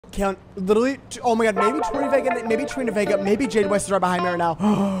Count literally. Oh my god, maybe Trina Vega, maybe Jade West is right behind me right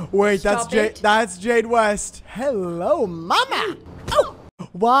now. Wait, that's Jade West. Hello, mama. Oh,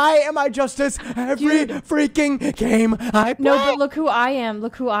 why am I justice every freaking game I play? No, but look who I am.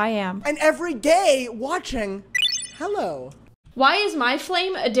 Look who I am. And every gay watching. Hello. Why is my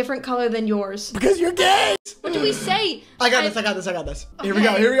flame a different color than yours? Because you're gay. What do we say? I got this. Okay.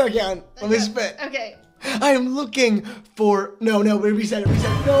 Here we go again. Let me spit. Okay. I am looking for no, reset it.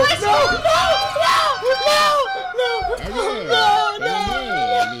 No.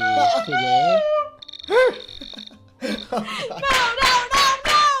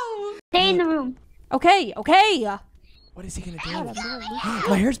 Stay in the room. Okay. What is he gonna do?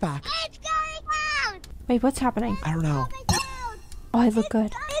 My hair's back. It's going out. Wait, what's happening? I don't know. Oh, I look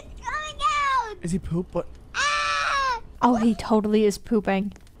good. It's coming out. Is he poop? What? Ah! Oh, he totally is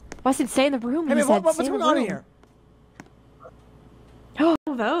pooping. Why said stay in the room? Hey, what's going on here? Oh,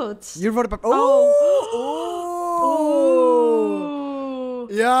 votes. You voted. Oh.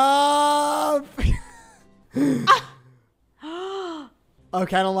 Yeah.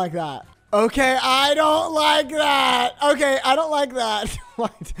 Okay, I don't like that. Okay, I don't like that.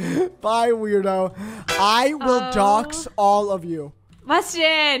 What? Bye, weirdo. I will dox all of you.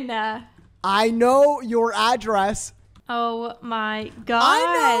 Weston. I know your address. Oh my god.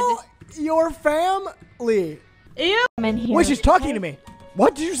 I know your family. Ew. I'm in here. Wait, she's talking to me.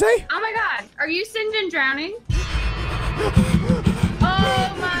 What did you say? Oh my god, are you Sinjin drowning?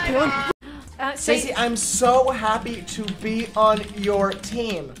 Oh my god. Stacey, I'm so happy to be on your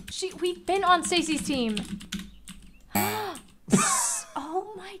team. We've been on Stacey's team.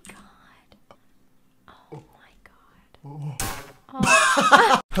 Oh my god. Oh my god. Oh.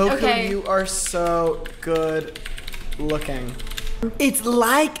 Poku, you are so good looking. It's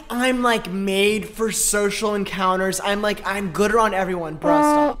like I'm like made for social encounters. I'm gooder on everyone. Bro,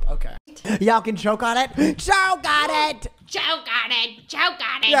 stop. Okay. Y'all can choke on it. Choke on it.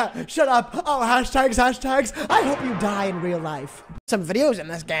 Yeah, shut up. Oh, hashtags. I hope you die in real life. Some videos in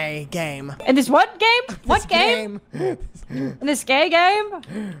this gay game. In this what game? What game? In this gay game?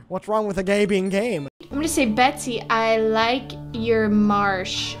 What's wrong with a gay being game? I'm gonna say, Betsy, I like your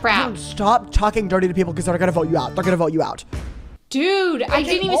marsh. Crap. Stop talking dirty to people because they're gonna vote you out. Dude, I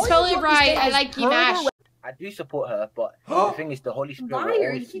didn't even spell it right. I like you, Nash. I do support her, but the thing is, the Holy Spirit.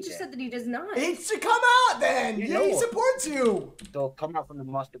 Liar, he just said that he does not. It's to come out then. You Yeah, know he what? supports you. So come out from the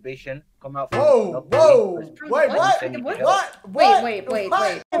masturbation. Come out from. Whoa. Wait, what? Wait.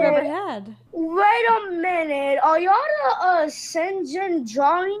 I've ever had. Wait a minute. Are y'all the Sinjin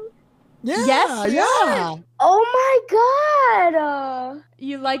drawing? Yeah. Yes. Yeah. Oh my god.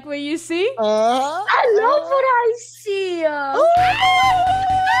 You like what you see? I love what I see.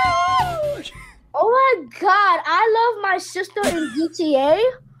 Oh my god. I love my sister in GTA.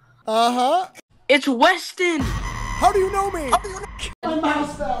 It's Weston. How do you know me? My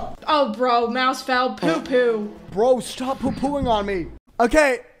mouse fell. Oh, bro, mouse fell. Poo. Bro, stop poo-pooing on me.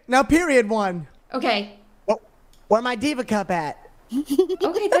 Okay, now period one. Okay. Where my diva cup at?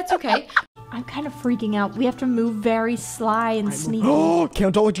 Okay, that's okay. I'm kind of freaking out. We have to move very sly and sneaky. Oh,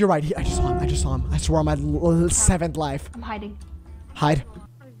 Kale, don't look to your right. I just saw him. I swear on my 7th life. I'm hiding. Hide.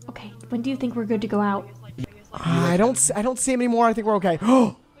 Okay, when do you think we're good to go out? I don't see him anymore. I think we're okay.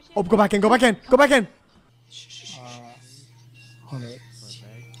 Oh, go back in.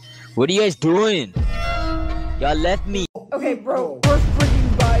 What are you guys doing? Y'all left me. Okay, bro. First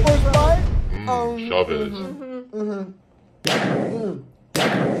freaking bite. Shove it.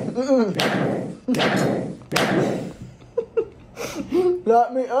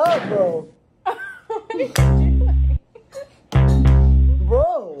 Let me up, bro.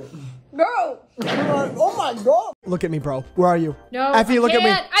 Bro. Go. Oh my god. Look at me, bro. Where are you? No, Effie, look at me.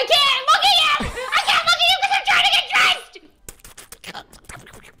 I can't look at you! I can't look at you because I'm trying to get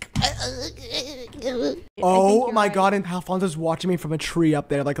dressed! Oh my god, and Alfonso's watching me from a tree up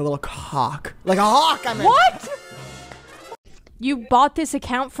there like a little hawk. Like a hawk, I mean. What? You bought this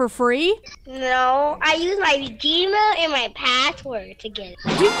account for free? No, I use my Gmail and my password to get it.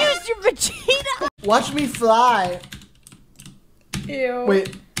 You used your Vegeta? Watch me fly. Ew.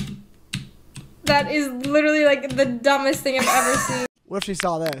 Wait. That is literally like the dumbest thing I've ever seen. What if she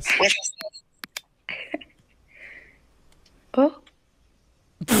saw this? Oh.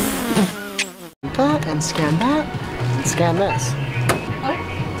 That and scan that and scan this. Oh,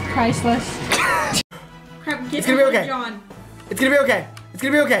 priceless. Crap, get It's gonna be okay. John. It's gonna be okay. It's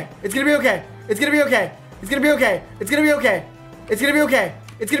gonna be okay. It's gonna be okay. It's gonna be okay. It's gonna be okay. It's gonna be okay. It's gonna be okay.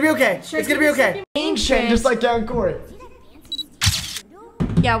 It's gonna be okay. It's gonna be okay. Ancient, just like Gavin Corey.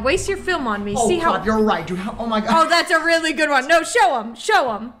 Yeah, waste your film on me. Oh, See God, how. you're right, dude. Oh my God. Oh, that's a really good one. No, show him.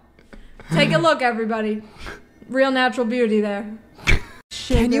 Show him. Take a look, everybody. Real natural beauty there.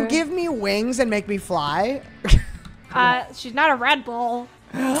 Can you give me wings and make me fly? She's not a Red Bull.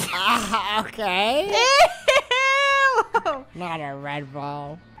 Okay. Ew. Not a Red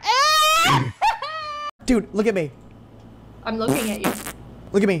Bull. Dude, look at me. I'm looking at you.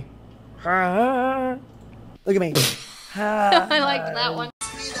 Look at me. Look at me. I liked that one.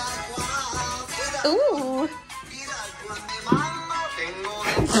 Ooh.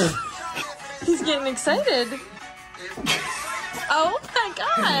 He's getting excited. Oh my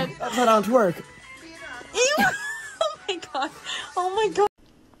God. That's how don't work. Ew. Oh my God. Oh my God.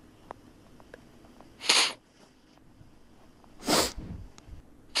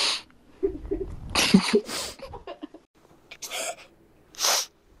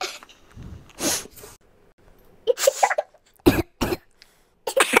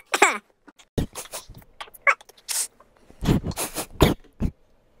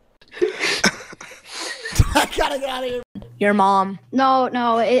 I gotta get out of here. Your mom. No, it's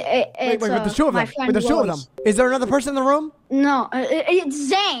Wait, there's two of them. Wait, there's two of them. Is there another person in the room? No, it's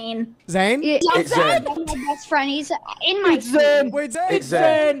Zane. Zane? It's Zane. That's my best friend. He's in my Zane. Wait, Zane. It's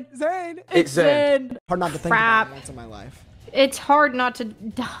Zane. Zane. It's Zane. Hard not to think Crap. about it once in my life. It's hard not to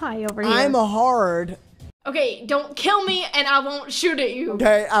die over here. I'm hard. Okay, don't kill me and I won't shoot at you.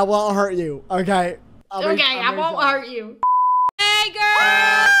 Okay, I won't hurt you. Okay. I won't hurt you. Hey,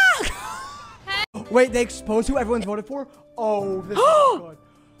 girl! Wait, they exposed who everyone's voted for? Oh, this is good.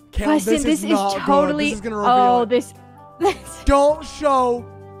 Caleb, Weston, this is not totally. good. This is gonna reveal it. this. Don't show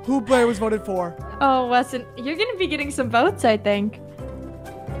who Blair was voted for. Oh, Weston, you're gonna be getting some votes, I think.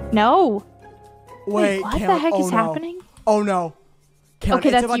 No. Wait, what Caleb, the heck oh is no. happening? Oh no. Caleb, Okay,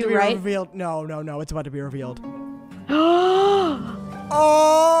 it's that's about you, to be right? revealed. No, it's about to be revealed. Oh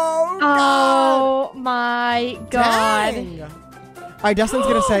Oh, God. my God. Dang. All right, Dustin's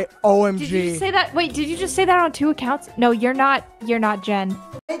gonna say OMG. Did you just say that? Wait, did you just say that on 2 accounts? No, you're not. You're not Jen.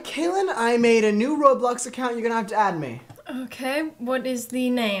 Hey, Kaylin, I made a new Roblox account. You're gonna have to add me. Okay, what is the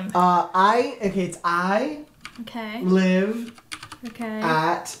name? It's I Okay. live Okay.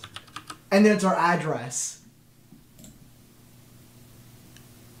 at, and then it's our address.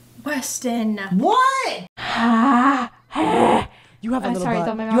 Weston. What? You have a I'm little sorry, butt.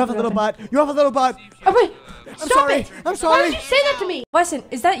 don't make my You have a mouth little open. butt. You have a little butt. Oh, wait. I'm Stop sorry. it. I'm Why sorry. did you say that to me? Weston,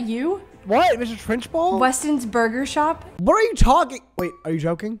 is that you? What, Mr. Trenchball? Weston's Burger Shop? What are you talking? Wait, are you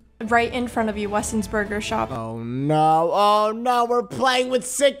joking? Right in front of you, Weston's Burger Shop. Oh no, we're playing with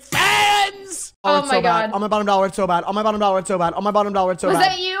sick fans! Oh it's my so bad. God. On my bottom dollar, it's so bad. On my bottom dollar, it's so bad. On my bottom dollar, it's so Was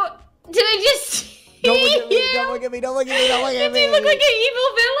bad. that you? Did I just see Don't look at me, you? don't look at me, don't look at me, don't look at Did me. you look like an evil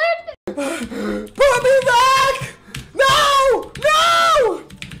villain? Put me back! No! No!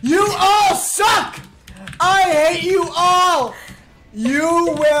 You all suck! I hate you all!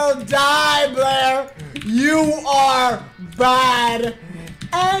 You will die, Blair! You are bad!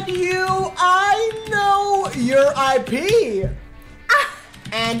 And I know your IP!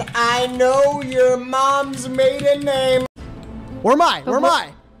 And I know your mom's maiden name! Where am I? Where am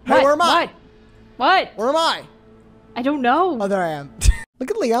I? Hey, where am I? What? Where am I? I don't know. Oh, there I am.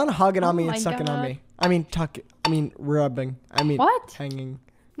 Look at Leon hugging on me my and sucking on God. me. Rubbing. What? Hanging.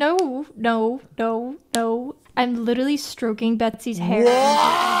 No. I'm literally stroking Betsy's hair.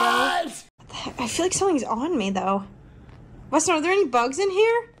 What? I feel like something's on me, though. Weston, are there any bugs in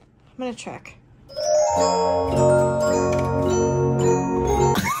here? I'm gonna check.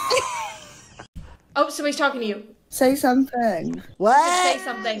 Oh, somebody's talking to you. Say something. What? Say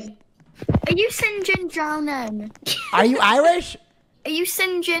something. Are you Sinjin drowning? Are you Irish? Are you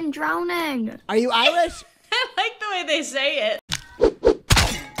Sinjin drowning? Are you Irish? I like the way they say it.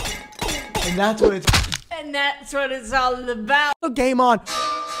 And that's what it's. And that's what it's all about. Oh, game on.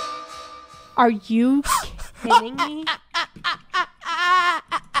 Are you kidding me?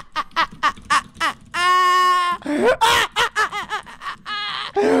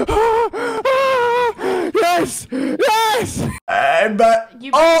 Yes! Yes! But.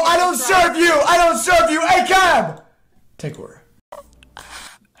 Oh, I don't serve you! I don't serve you! Hey, cab! Take order.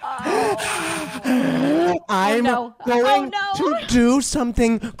 I'm going to do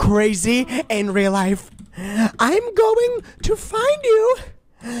something crazy in real life. I'm going to find you,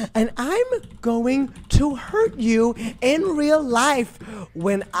 and I'm going to hurt you in real life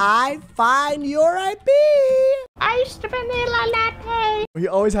when I find your IP. Iced vanilla latte. He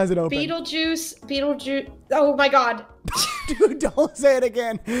always has it open. Beetlejuice. Oh my God. Dude, don't say it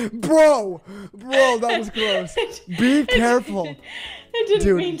again. Bro, that was close. Be careful. I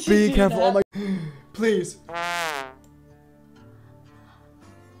didn't mean Dude, to be do careful. that. Oh my. Please.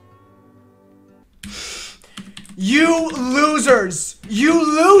 You losers! You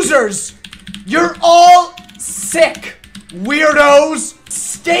losers! You're all sick! Weirdos!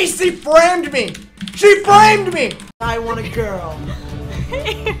 Stacy framed me! She framed me! I want a girl.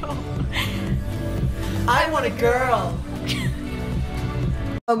 I want a girl.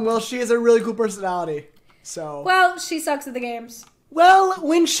 Well, she has a really cool personality, so. Well, she sucks at the games. Well,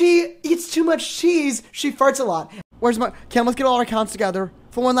 when she eats too much cheese, she farts a lot. Where's my... Cam, let's get all our counts together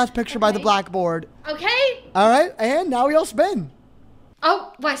for one last picture by the blackboard. Okay. All right, and now we all spin.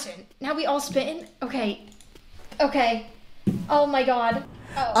 Oh, Weston. Now we all spin? Okay. Okay. Oh my god.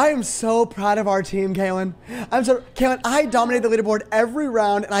 Oh. I am so proud of our team, Kaylin. Kaylin, I dominated the leaderboard every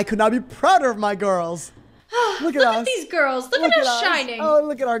round, and I could not be prouder of my girls. Look at us. Look at these girls. Look at us shining. Oh,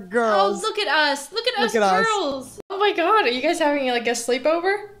 look at our girls. Oh, look at us. Look at us Look at girls. Oh my god, are you guys having like a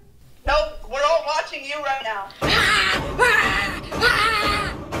sleepover? Nope, we're all watching you right now.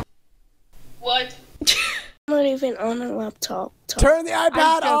 What? I'm not even on a laptop. Turn the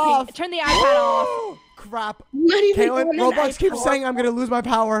iPad off. Turn the iPad off. Crap. Not even Kaylin, on an Roblox keeps iPad. saying I'm gonna lose my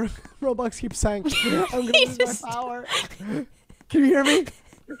power. Roblox keeps saying I'm gonna lose my power. Can you hear me?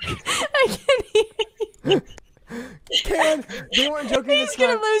 I can't hear you. Kaylin, they weren't joking this time.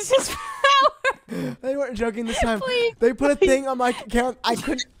 He's gonna lose his power. They weren't joking this time. Please, they put a thing on my Kaylin.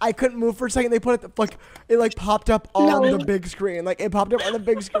 I couldn't move for a second. They put it like popped up on the big screen. Like it popped up on the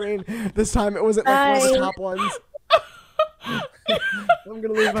big screen. This time it wasn't like one of the top ones. I'm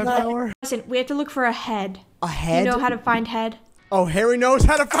gonna lose my power. Listen, we have to look for a head. A head? You know how to find head? Oh, Harry knows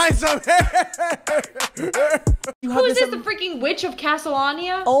how to find some head. Who is this, the freaking witch of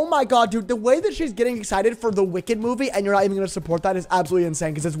Castlania? Oh my god, dude, the way that she's getting excited for the Wicked movie and you're not even gonna support that is absolutely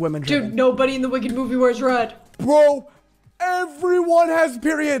insane because it's women driven. Dude, nobody in the Wicked movie wears red. Bro, everyone has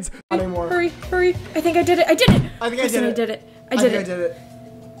periods. Not anymore. Hurry, hurry. I think I did it. I did it. I think Listen, I I did did it. it. I did I did it.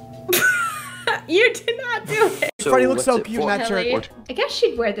 You did not do it. Freddie looks so cute in that Kelly, shirt. I guess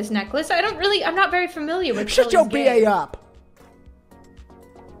she'd wear this necklace. I'm not very familiar with Shut your Kelly's game. BA up.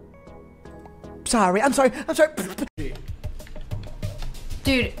 I'm sorry.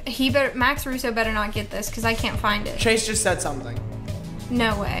 Dude, Max Russo better not get this because I can't find it. Chase just said something.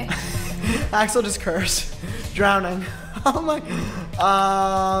 No way. Axel just cursed. Drowning. Oh my.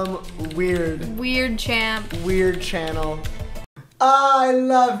 Weird. Weird champ. Weird channel. I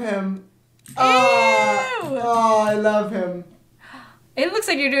love him. Oh, I love him. It looks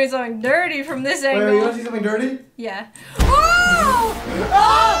like you're doing something dirty from this angle. Wait, you want to see something dirty? Yeah. Oh! Oh my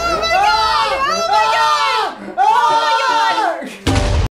god! Oh my god!